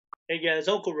Hey guys,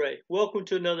 Uncle Ray. Welcome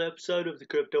to another episode of the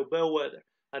Crypto Bellwether.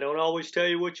 I don't always tell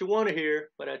you what you want to hear,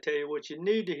 but I tell you what you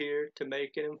need to hear to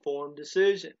make an informed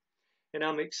decision. And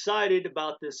I'm excited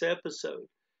about this episode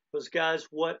because, guys,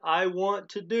 what I want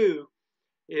to do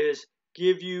is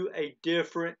give you a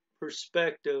different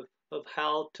perspective of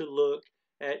how to look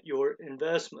at your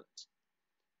investments.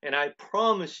 And I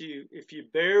promise you, if you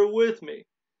bear with me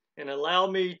and allow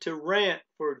me to rant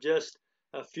for just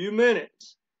a few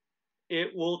minutes,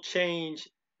 it will change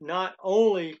not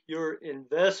only your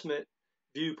investment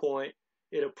viewpoint,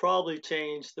 it'll probably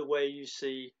change the way you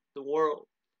see the world.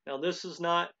 Now, this is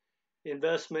not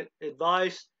investment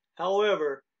advice.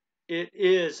 However, it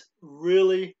is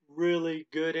really, really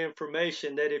good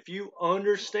information that if you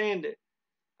understand it,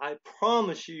 I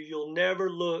promise you, you'll never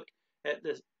look at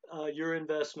your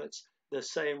investments the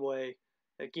same way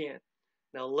again.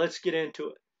 Now, let's get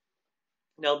into it.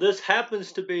 Now, this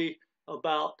happens to be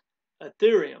about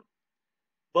Ethereum,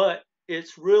 but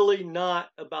it's really not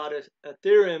about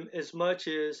Ethereum as much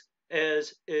as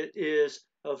it is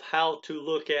of how to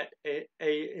look at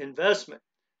a investment.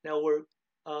 Now we're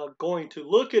going to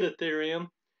look at Ethereum,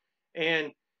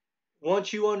 and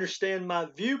once you understand my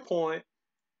viewpoint,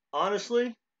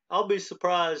 honestly, I'll be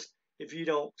surprised if you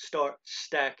don't start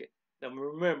stacking. Now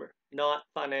remember, not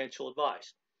financial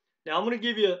advice. Now I'm going to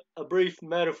give you a brief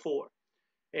metaphor,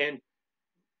 and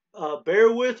bear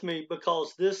with me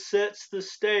because this sets the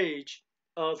stage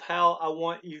of how I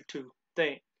want you to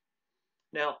think.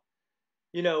 Now,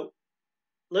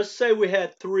 let's say we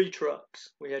had three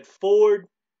trucks. We had Ford,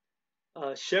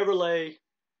 Chevrolet,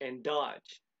 and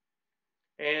Dodge.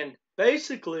 And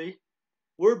basically,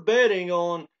 we're betting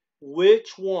on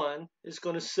which one is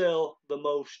going to sell the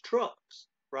most trucks,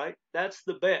 right? That's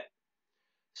the bet.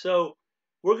 So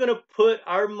we're going to put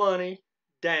our money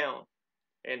down,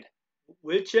 and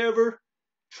whichever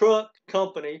truck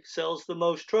company sells the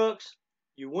most trucks,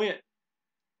 you win,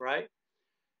 right?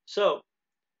 So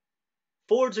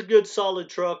Ford's a good solid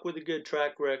truck with a good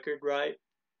track record, right?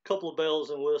 A couple of bells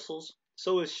and whistles.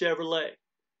 So is Chevrolet.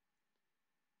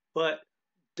 But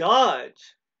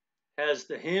Dodge has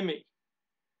the Hemi,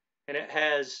 and it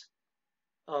has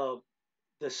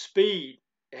the speed.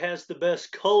 It has the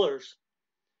best colors.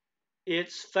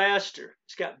 It's faster.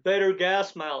 It's got better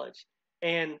gas mileage.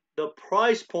 And the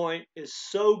price point is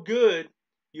so good,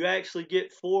 you actually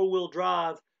get four-wheel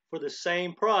drive for the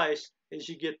same price as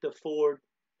you get the Ford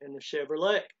and the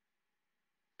Chevrolet.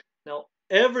 Now,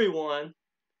 everyone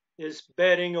is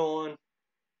betting on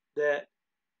that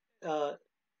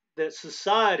that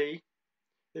society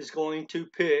is going to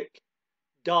pick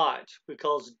Dodge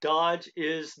because Dodge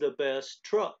is the best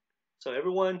truck. So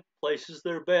everyone places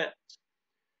their bets.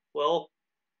 Well,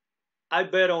 I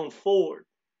bet on Ford.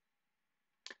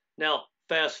 Now,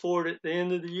 fast forward at the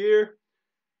end of the year,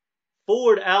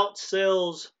 Ford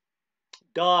outsells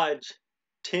Dodge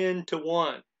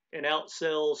 10-1 and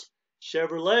outsells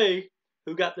Chevrolet,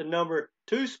 who got the number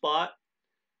 2 spot,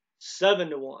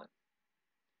 7-1.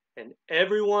 And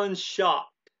everyone's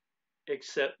shocked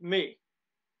except me.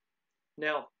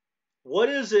 Now, what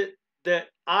is it that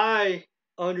I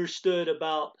understood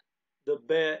about the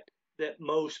bet that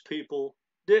most people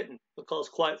didn't? Because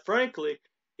quite frankly,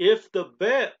 if the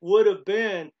bet would have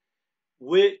been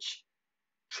which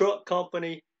truck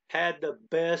company had the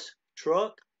best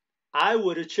truck, I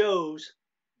would have chose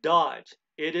Dodge.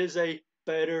 It is a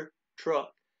better truck,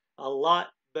 a lot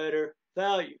better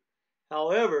value.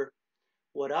 However,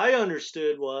 what I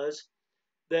understood was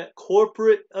that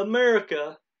corporate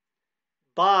America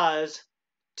buys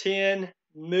 10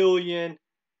 million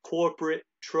corporate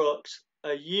trucks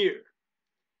a year,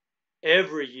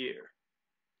 every year.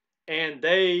 And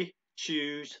they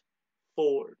choose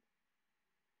Ford.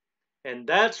 And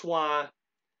that's why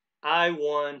I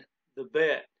won the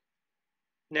bet.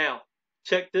 Now,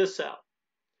 check this out.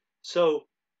 So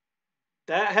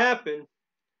that happened,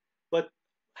 but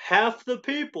half the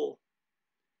people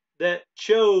that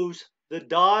chose the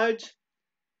Dodge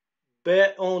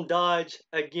bet on Dodge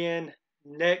again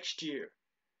next year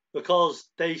because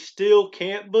they still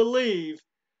can't believe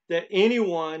that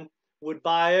anyone would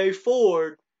buy a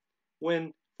Ford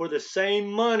when for the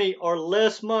same money or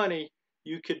less money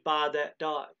you could buy that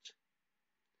Dodge.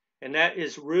 And that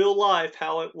is real life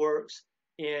how it works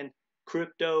in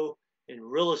crypto, in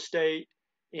real estate,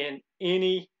 in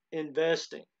any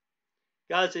investing.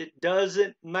 Guys, it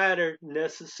doesn't matter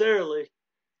necessarily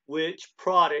which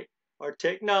product or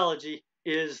technology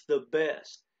is the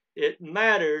best. It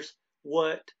matters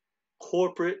what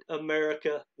corporate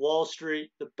America, Wall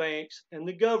Street, the banks, and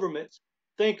the governments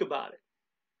think about it.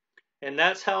 And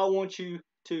that's how I want you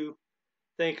to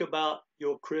think about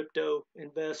your crypto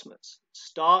investments.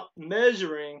 Stop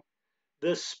measuring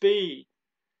the speed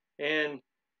and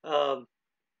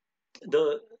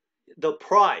the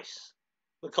price,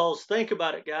 because think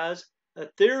about it, guys.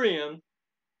 Ethereum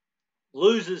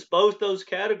loses both those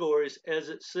categories as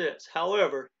it sits.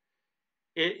 However,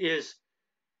 it is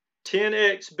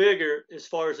 10x bigger as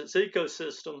far as its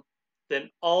ecosystem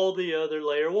than all the other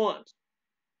layer ones.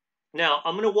 Now,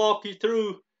 I'm going to walk you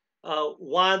through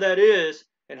why that is,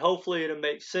 and hopefully it'll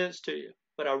make sense to you.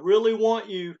 But I really want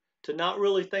you to not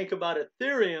really think about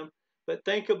Ethereum, but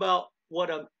think about what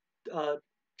I'm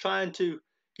trying to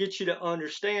get you to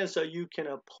understand so you can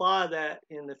apply that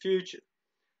in the future.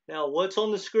 Now, what's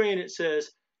on the screen? It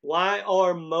says, why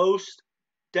are most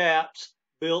dApps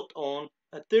built on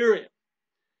Ethereum?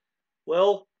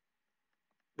 Well,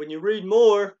 when you read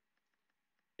more,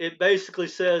 it basically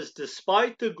says,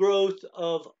 despite the growth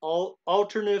of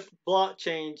alternative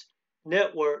blockchains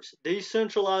networks,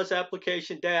 decentralized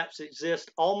application dApps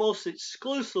exist almost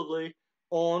exclusively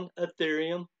on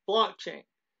Ethereum blockchain.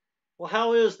 Well,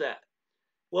 how is that?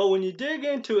 Well, when you dig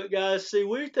into it, guys, see,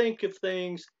 we think of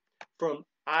things from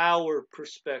our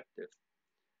perspective.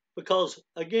 Because,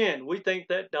 again, we think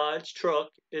that Dodge truck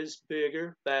is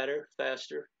bigger, badder,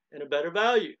 faster, and a better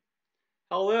value.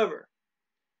 However,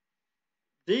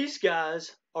 these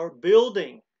guys are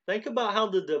building. Think about how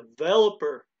the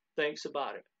developer thinks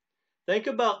about it. Think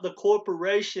about the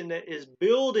corporation that is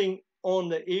building on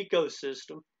the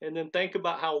ecosystem, and then think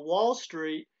about how Wall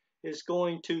Street is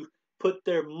going to put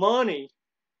their money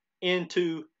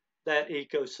into that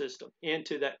ecosystem,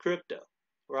 into that crypto,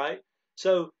 right?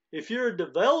 So if you're a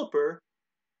developer,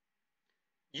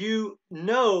 you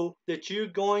know that you're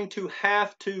going to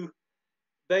have to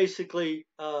basically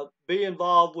be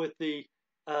involved with the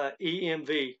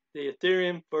EMV, the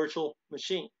Ethereum Virtual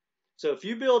Machine. So if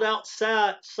you build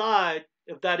outside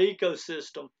of that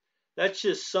ecosystem, that's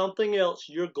just something else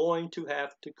you're going to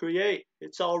have to create.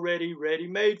 It's already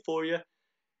ready-made for you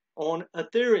on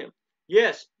Ethereum.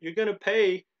 Yes, you're going to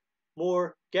pay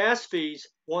more gas fees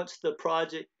once the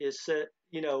project is set,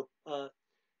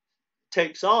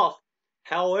 takes off.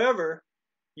 However,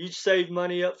 you save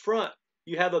money up front.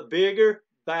 You have a bigger,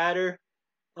 badder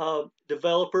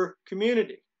developer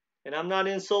community. And I'm not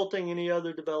insulting any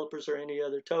other developers or any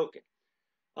other token.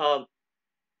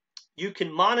 You can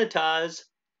monetize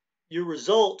your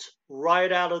results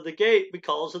right out of the gate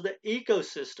because of the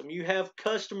ecosystem. You have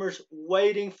customers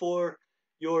waiting for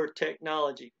your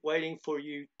technology, waiting for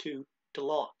you to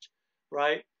launch,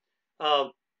 right?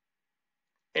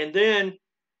 And then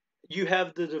you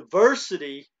have the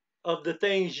diversity of the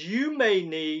things you may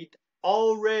need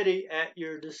already at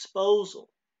your disposal.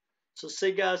 So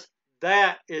see, guys,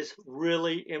 that is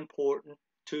really important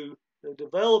to the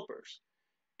developers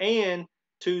and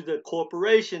to the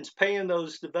corporations paying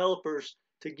those developers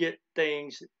to get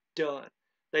things done.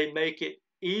 They make it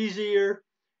easier,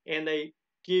 and they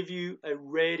give you a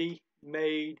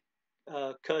ready-made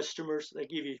customers. They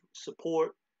give you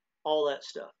support, all that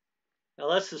stuff. Now,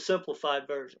 that's the simplified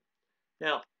version.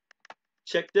 Now,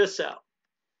 check this out.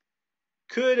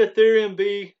 Could Ethereum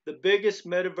be the biggest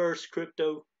metaverse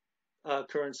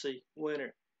cryptocurrency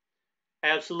winner?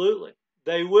 Absolutely.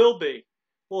 They will be.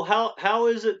 Well, how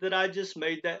is it that I just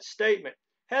made that statement?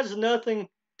 Has nothing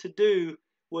to do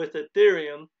with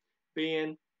Ethereum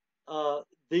being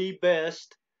the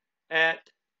best at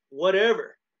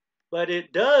whatever. But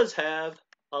it does have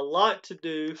a lot to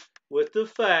do with the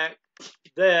fact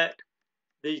that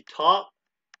the top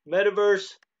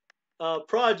metaverse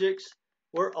projects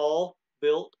were all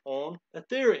built on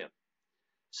Ethereum.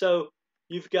 So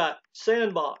you've got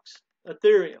Sandbox,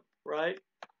 Ethereum, right?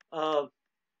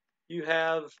 You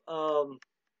have,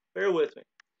 bear with me,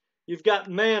 you've got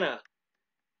Mana,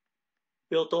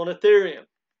 built on Ethereum,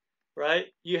 right?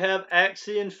 You have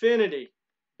Axie Infinity,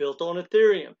 built on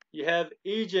Ethereum. You have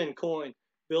Egen Coin,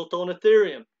 built on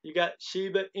Ethereum. You got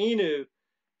Shiba Inu,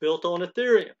 built on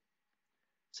Ethereum.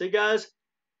 See, guys,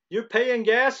 you're paying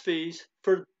gas fees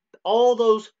for all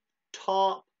those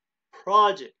top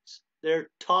projects. They're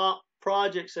top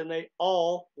projects, and they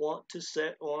all want to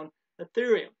set on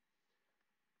Ethereum.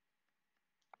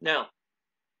 Now,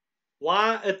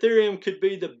 why Ethereum could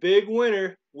be the big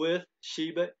winner with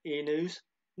Shiba Inu's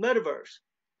metaverse.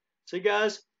 See,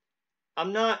 guys,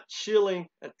 I'm not shilling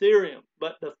Ethereum,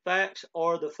 but the facts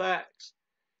are the facts.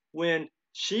 When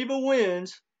Shiba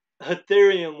wins,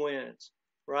 Ethereum wins,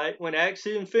 right? When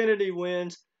Axie Infinity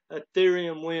wins,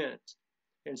 Ethereum wins,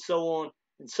 and so on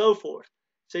and so forth.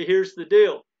 See, here's the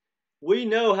deal. We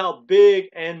know how big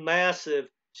and massive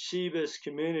Shiba's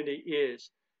community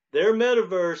is. Their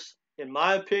metaverse, in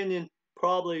my opinion,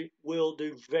 probably will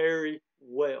do very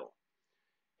well.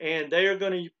 And they are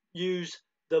going to use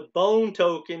the Bone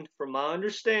token, from my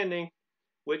understanding,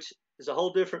 which is a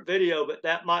whole different video, but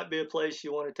that might be a place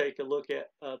you want to take a look at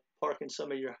parking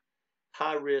some of your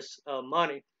high-risk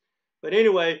money. But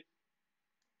anyway,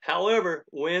 however,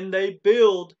 when they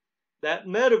build that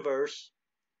metaverse,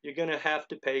 you're going to have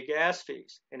to pay gas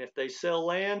fees. And if they sell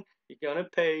land, you're going to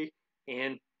pay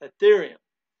in Ethereum.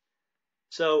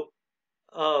 So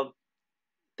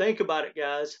think about it,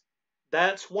 guys.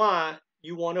 That's why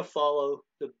you want to follow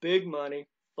the big money,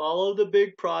 follow the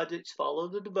big projects, follow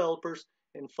the developers,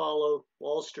 and follow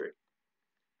Wall Street.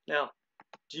 Now,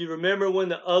 do you remember when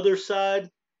the other side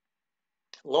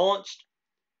launched?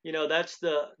 You know, that's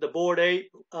the Bored Ape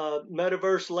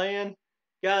metaverse land.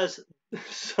 Guys,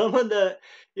 some of the,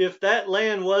 if that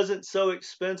land wasn't so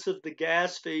expensive, the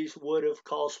gas fees would have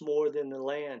cost more than the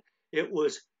land. It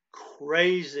was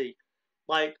crazy.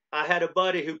 Like, I had a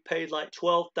buddy who paid like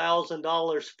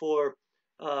 $12,000 for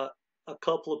a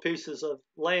couple of pieces of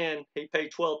land. He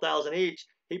paid $12,000 each.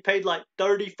 He paid like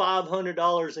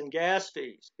 $3,500 in gas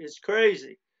fees. It's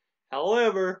crazy.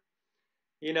 However,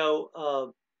 you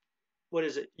know, what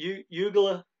is it?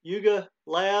 Yuga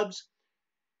Labs.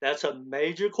 That's a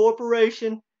major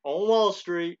corporation on Wall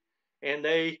Street, and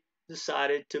they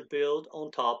decided to build on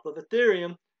top of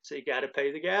Ethereum. So you got to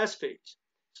pay the gas fees.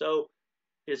 So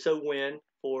it's a win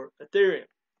for Ethereum.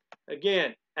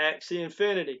 Again, Axie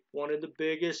Infinity, one of the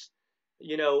biggest,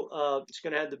 you know, it's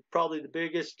going to have probably the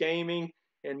biggest gaming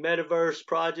and metaverse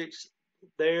projects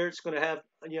there. It's going to have,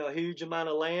 you know, a huge amount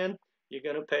of land. You're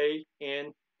going to pay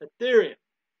in Ethereum.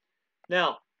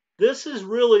 Now, this is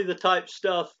really the type of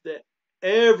stuff that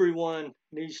everyone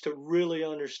needs to really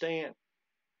understand.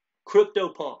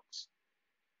 CryptoPunks.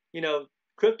 You know,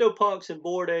 CryptoPunks and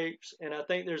Bored Apes, and I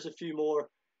think there's a few more,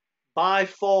 by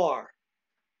far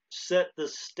set the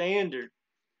standard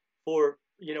for,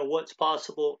 you know, what's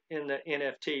possible in the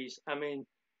NFTs. I mean,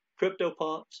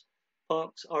 CryptoPunks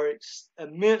are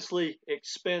immensely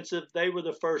expensive. They were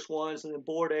the first ones, and then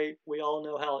Bored Ape, we all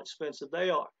know how expensive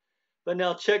they are. But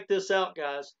now check this out,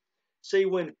 guys. See,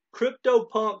 when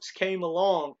CryptoPunks came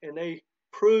along and they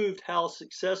proved how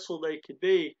successful they could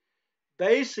be,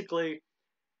 basically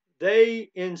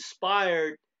they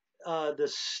inspired the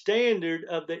standard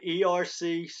of the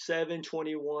ERC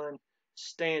 721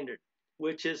 standard,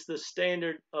 which is the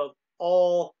standard of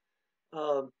all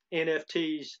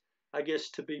NFTs, I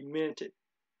guess, to be minted,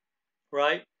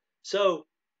 right? So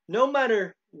no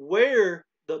matter where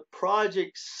the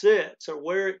project sits or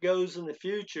where it goes in the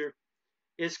future,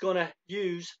 it's going to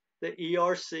use the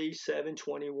ERC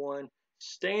 721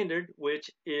 standard, which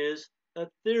is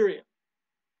Ethereum.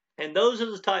 And those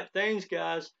are the type of things,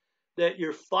 guys, that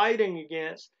you're fighting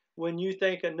against when you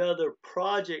think another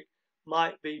project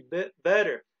might be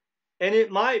better. And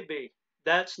it might be.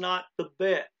 That's not the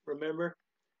bet, remember?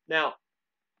 Now,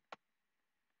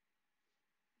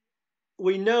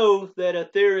 we know that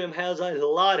Ethereum has a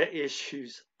lot of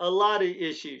issues,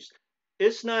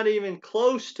 It's not even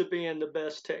close to being the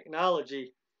best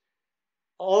technology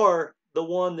or the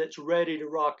one that's ready to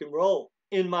rock and roll,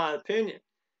 in my opinion.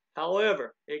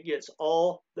 However, it gets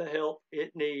all the help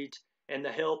it needs, and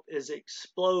the help is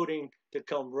exploding to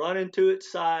come running to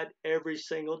its side every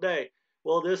single day.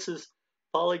 Well, this is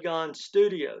Polygon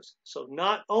Studios. So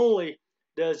not only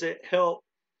does it help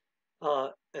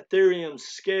Ethereum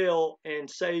scale and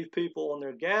save people on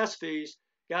their gas fees,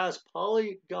 guys,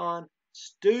 Polygon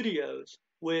Studios,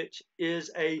 which is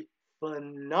a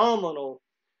phenomenal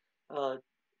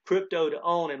crypto to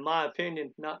own, in my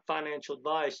opinion, not financial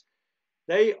advice.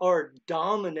 They are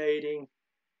dominating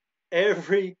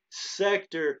every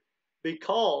sector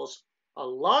because a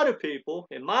lot of people,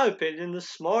 in my opinion, the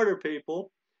smarter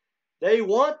people, they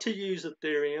want to use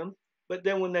Ethereum, but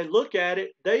then when they look at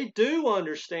it, they do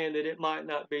understand that it might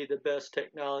not be the best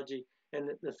technology and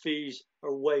that the fees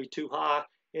are way too high.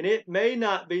 And it may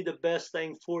not be the best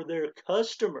thing for their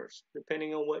customers,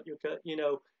 depending on what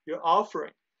you're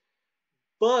offering.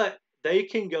 But they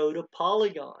can go to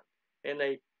Polygon and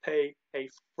they pay a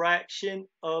fraction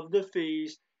of the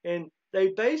fees, and they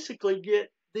basically get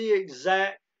the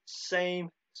exact same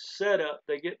setup.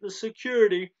 They get the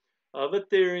security of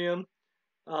Ethereum,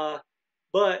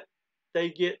 but they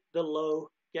get the low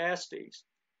gas fees.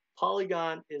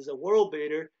 Polygon is a world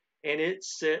beater, and it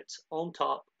sits on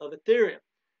top of Ethereum.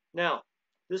 Now,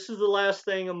 this is the last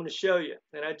thing I'm going to show you,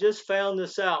 and I just found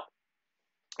this out,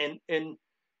 and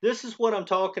this is what I'm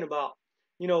talking about.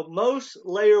 You know, most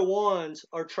layer ones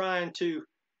are trying to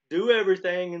do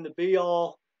everything and to be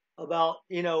all about,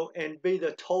 you know, and be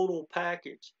the total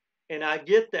package. And I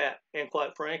get that. And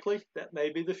quite frankly, that may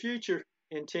be the future.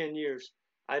 in 10 years?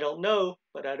 I don't know,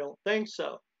 but I don't think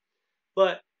so.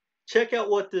 But check out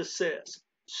what this says.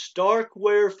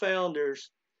 Starkware founders,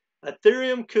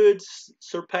 Ethereum could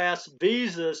surpass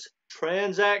Visa's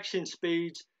transaction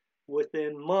speeds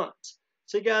within months.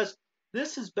 So guys,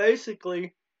 this is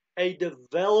basically a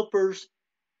developer's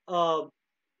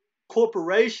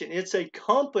corporation. It's a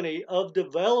company of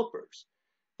developers.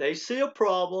 They see a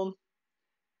problem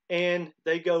and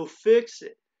they go fix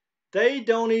it. They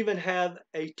don't even have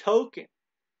a token.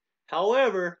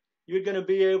 However, you're going to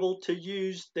be able to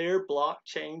use their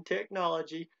blockchain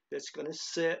technology that's going to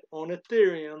sit on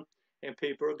Ethereum, and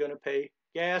people are going to pay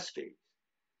gas fees.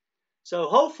 So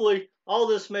hopefully all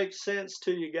this makes sense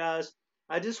to you guys.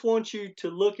 I just want you to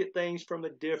look at things from a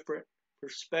different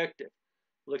perspective.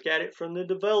 Look at it from the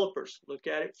developers. Look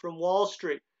at it from Wall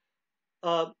Street.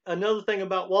 Another thing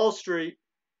about Wall Street,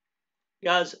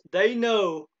 guys, they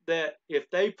know that if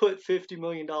they put $50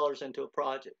 million into a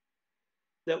project,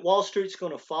 that Wall Street's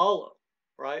going to follow,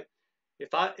 right?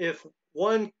 If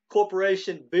one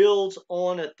corporation builds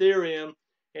on Ethereum,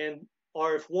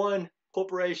 or if one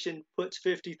corporation puts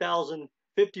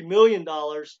 $50 million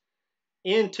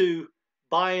into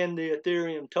buying the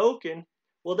Ethereum token,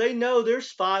 well, they know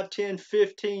there's 5, 10,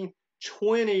 15,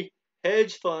 20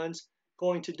 hedge funds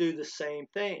going to do the same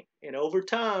thing. And over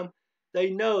time,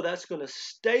 they know that's going to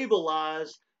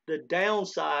stabilize the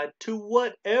downside to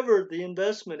whatever the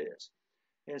investment is.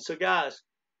 And so guys,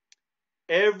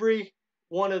 every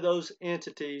one of those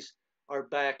entities are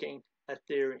backing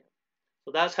Ethereum.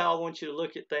 So that's how I want you to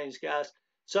look at things, guys.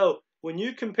 So when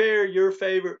you compare your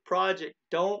favorite project,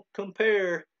 don't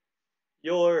compare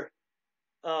your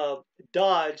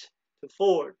Dodge to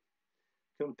Ford.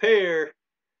 Compare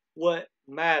what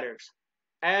matters.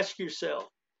 Ask yourself,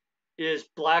 is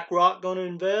BlackRock going to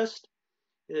invest?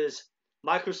 Is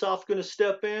Microsoft going to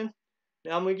step in?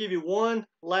 Now I'm going to give you one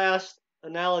last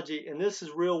analogy, and this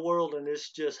is real world, and this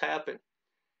just happened.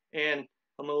 And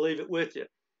I'm going to leave it with you.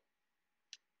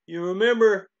 You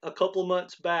remember a couple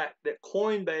months back that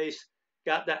Coinbase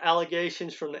got the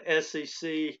allegations from the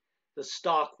SEC. The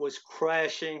stock was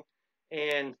crashing,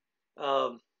 and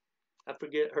I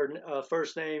forget her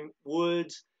first name,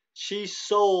 Woods. She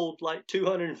sold like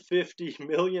 $250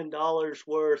 million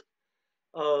worth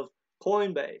of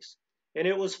Coinbase, and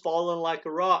it was falling like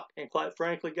a rock. And quite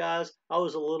frankly, guys, I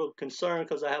was a little concerned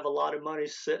because I have a lot of money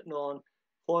sitting on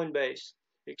Coinbase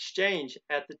exchange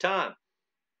at the time.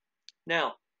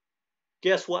 Now,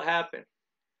 guess what happened?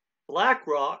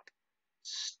 BlackRock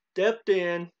stepped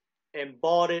in and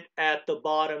bought it at the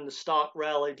bottom. The stock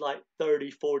rallied like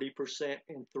 30-40%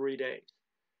 in 3 days.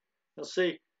 Now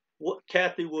see, what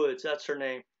Kathy Woods, that's her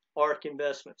name, ARK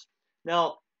Investments.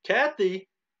 Now, Kathy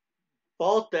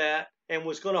bought that and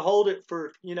was going to hold it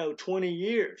for 20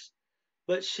 years,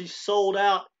 but she sold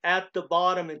out at the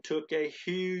bottom and took a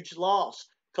huge loss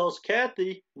because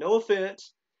Kathy, no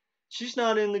offense, she's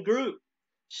not in the group.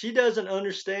 She doesn't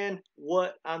understand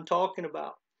what I'm talking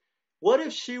about. What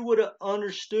if she would have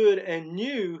understood and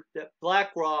knew that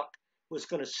BlackRock was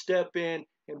going to step in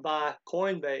and buy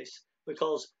Coinbase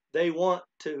because they want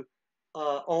to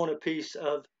own a piece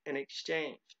of an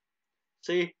exchange?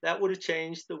 See, that would have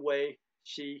changed the way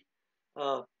she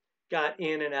got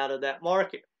in and out of that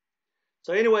market.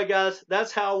 So anyway, guys,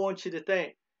 that's how I want you to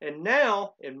think. And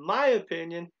now, in my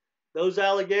opinion, those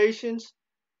allegations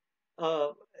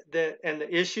and the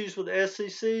issues with the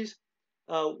SECs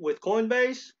with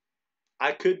Coinbase,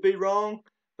 I could be wrong,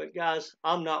 but guys,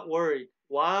 I'm not worried.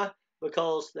 Why?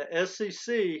 Because the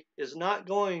SEC is not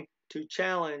going to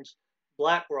challenge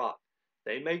BlackRock.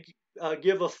 They may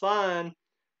give a fine,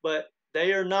 but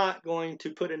they are not going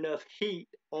to put enough heat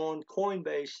on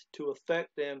Coinbase to affect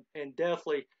them, and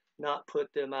definitely not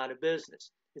put them out of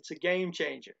business. It's a game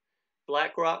changer.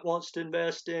 BlackRock wants to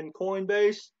invest in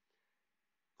Coinbase.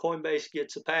 Coinbase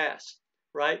gets a pass,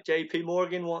 right? JP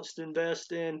Morgan wants to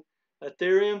invest in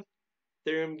Ethereum.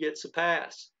 Ethereum gets a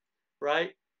pass, right?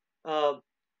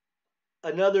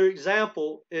 Another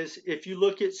example is if you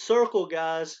look at Circle,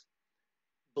 guys,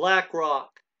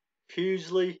 BlackRock,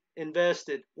 hugely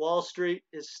invested. Wall Street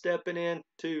is stepping in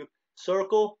to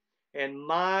Circle, and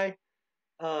my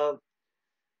thoughts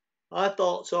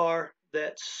are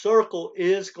that Circle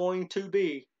is going to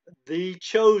be the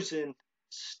chosen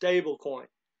stablecoin.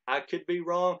 I could be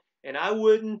wrong, and I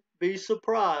wouldn't be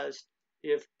surprised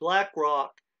if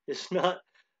BlackRock is not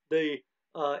the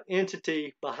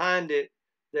entity behind it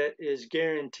that is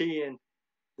guaranteeing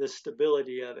the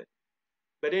stability of it.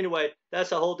 But anyway,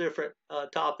 that's a whole different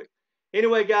topic.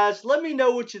 Anyway, guys, let me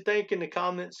know what you think in the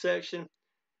comments section.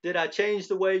 Did I change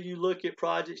the way you look at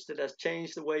projects? Did I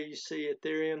change the way you see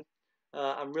Ethereum?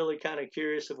 I'm really kind of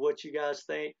curious of what you guys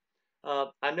think.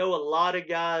 I know a lot of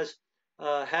guys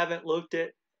haven't looked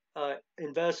at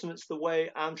investments the way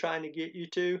I'm trying to get you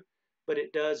to, but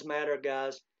it does matter,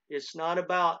 guys. It's not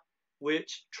about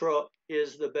which truck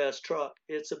is the best truck.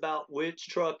 It's about which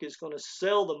truck is going to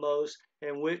sell the most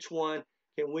and which one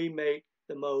can we make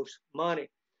the most money.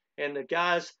 And the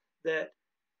guys that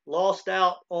lost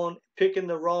out on picking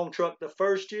the wrong truck the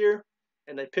first year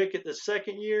and they pick it the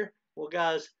second year, well,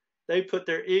 guys, they put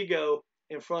their ego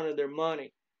in front of their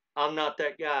money. I'm not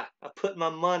that guy. I put my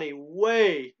money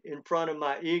way in front of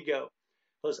my ego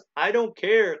because I don't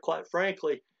care, quite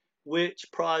frankly, which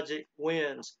project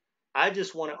wins. I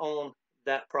just want to own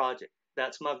that project.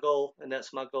 That's my goal, and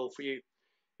that's my goal for you.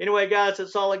 Anyway, guys,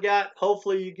 that's all I got.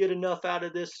 Hopefully you get enough out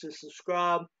of this to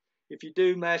subscribe. If you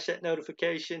do, mash that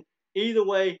notification. Either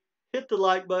way, hit the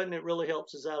like button. It really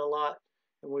helps us out a lot.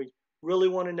 And we really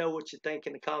want to know what you think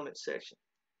in the comments section.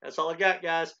 That's all I got,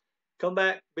 guys. Come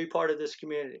back, be part of this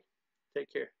community.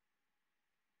 Take care.